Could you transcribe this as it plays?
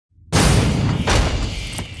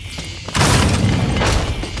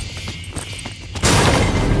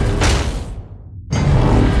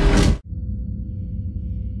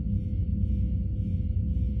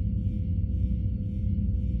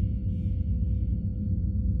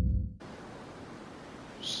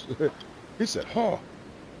He said, "Haw,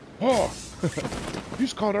 haw." You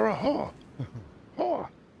just called her a haw, haw.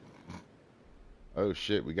 Oh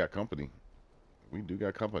shit, we got company. We do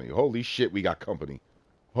got company. Holy shit, we got company.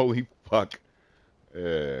 Holy fuck.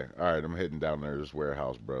 Yeah. All right, I'm heading down there to this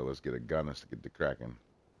warehouse, bro. Let's get a gun. Let's get the cracking.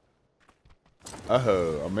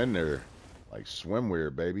 Oh, I'm in there. Like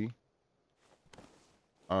swimwear, baby.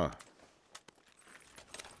 Yeah.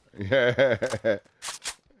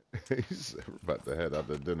 He's about to head out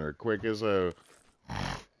to dinner quick as hell.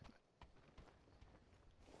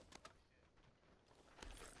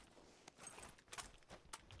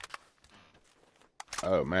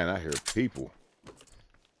 Oh man, I hear people.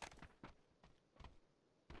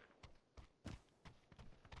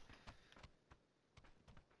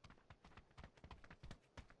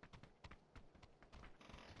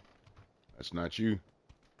 That's not you.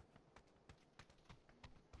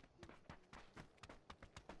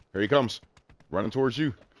 Here he comes. Running towards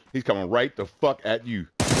you. He's coming right the fuck at you.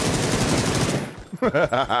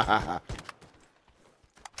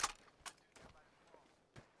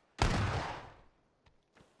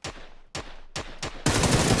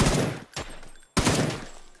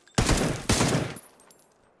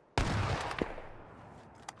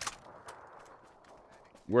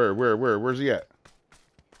 Where's he at?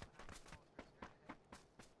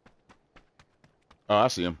 Oh, I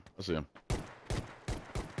see him. I see him.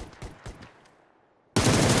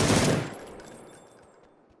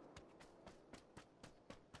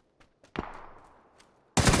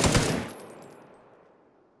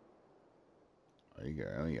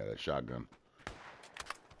 Oh, he got a shotgun.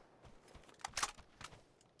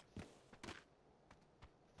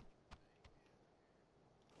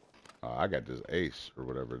 I got this ace or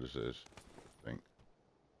whatever this is. I think.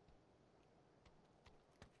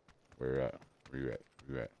 Where you at? Where you at?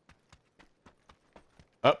 Where you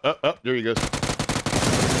at? Up. There he goes.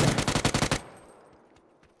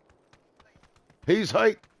 He's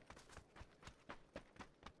hiked.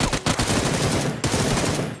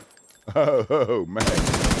 Oh man.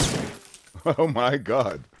 Oh my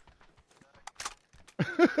God.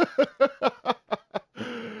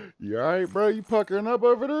 You alright, bro? You puckering up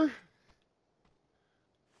over there?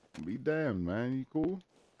 Be damned, man. You cool?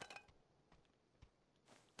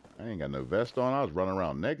 I ain't got no vest on. I was running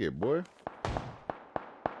around naked, boy.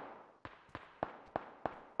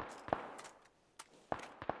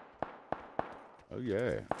 Oh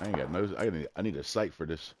yeah. I ain't got no. I need a sight for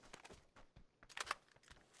this.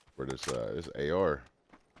 For this this AR.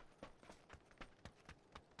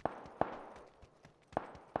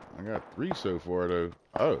 I got 3 so far though.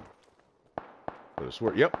 Oh. Could have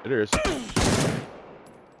swore. Yep, it is.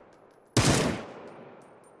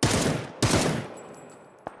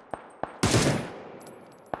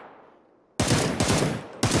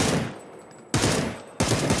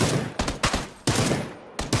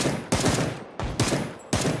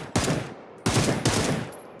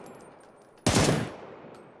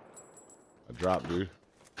 I dropped, dude.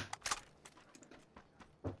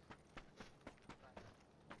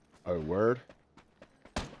 Oh, word?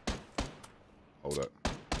 Hold up.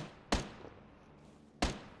 I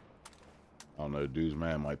don't know, dude's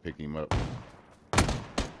man might pick him up.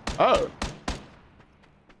 Oh!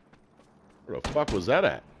 Where the fuck was that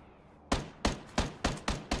at?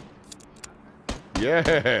 Yeah!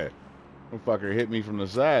 That fucker hit me from the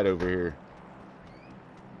side over here.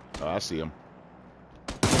 Oh, I see him.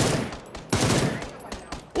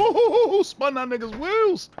 Woohoo! Spun that nigga's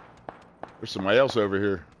wheels! There's somebody else over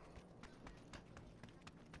here.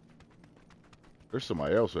 There's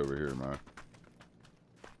somebody else over here, man.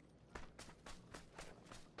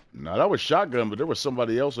 No, that was shotgun, but there was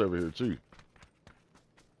somebody else over here, too.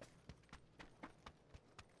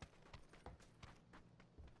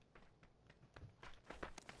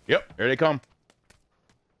 Yep, here they come.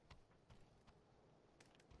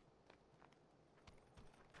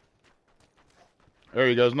 There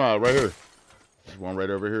he goes. No, right here. There's one right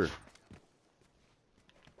over here.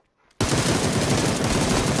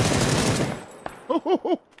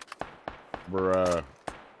 Bruh.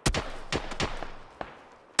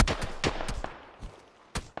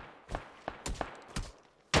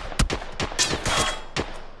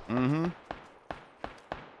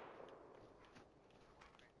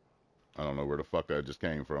 I don't know where the fuck that just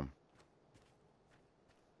came from.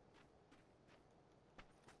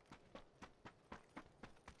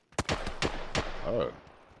 Oh.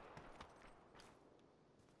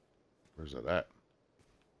 Where's that at?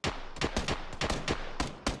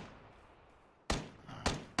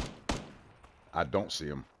 I don't see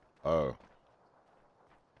him. Oh.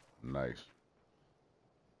 Nice.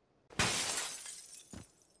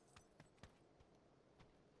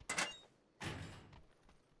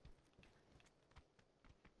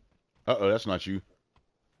 Uh-oh, that's not you.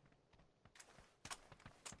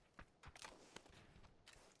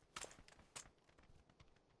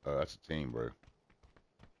 Oh, that's a team, bro.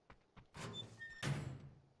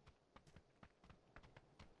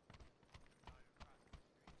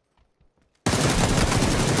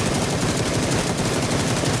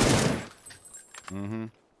 Mm-hmm.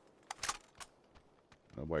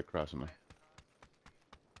 Nobody crossing me.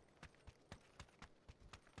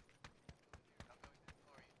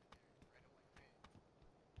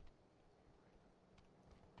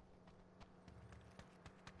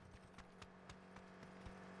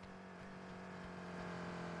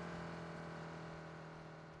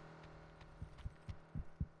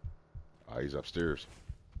 Ah, he's upstairs.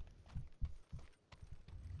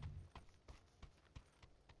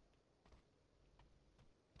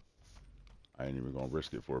 I ain't even gonna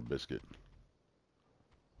risk it for a biscuit.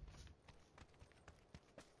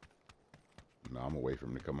 No, I'm gonna wait for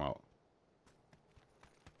him to come out.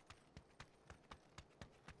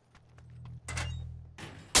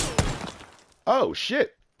 Oh,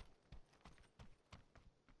 shit!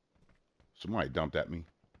 Somebody dumped at me.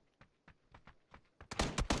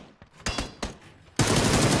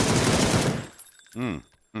 Mm.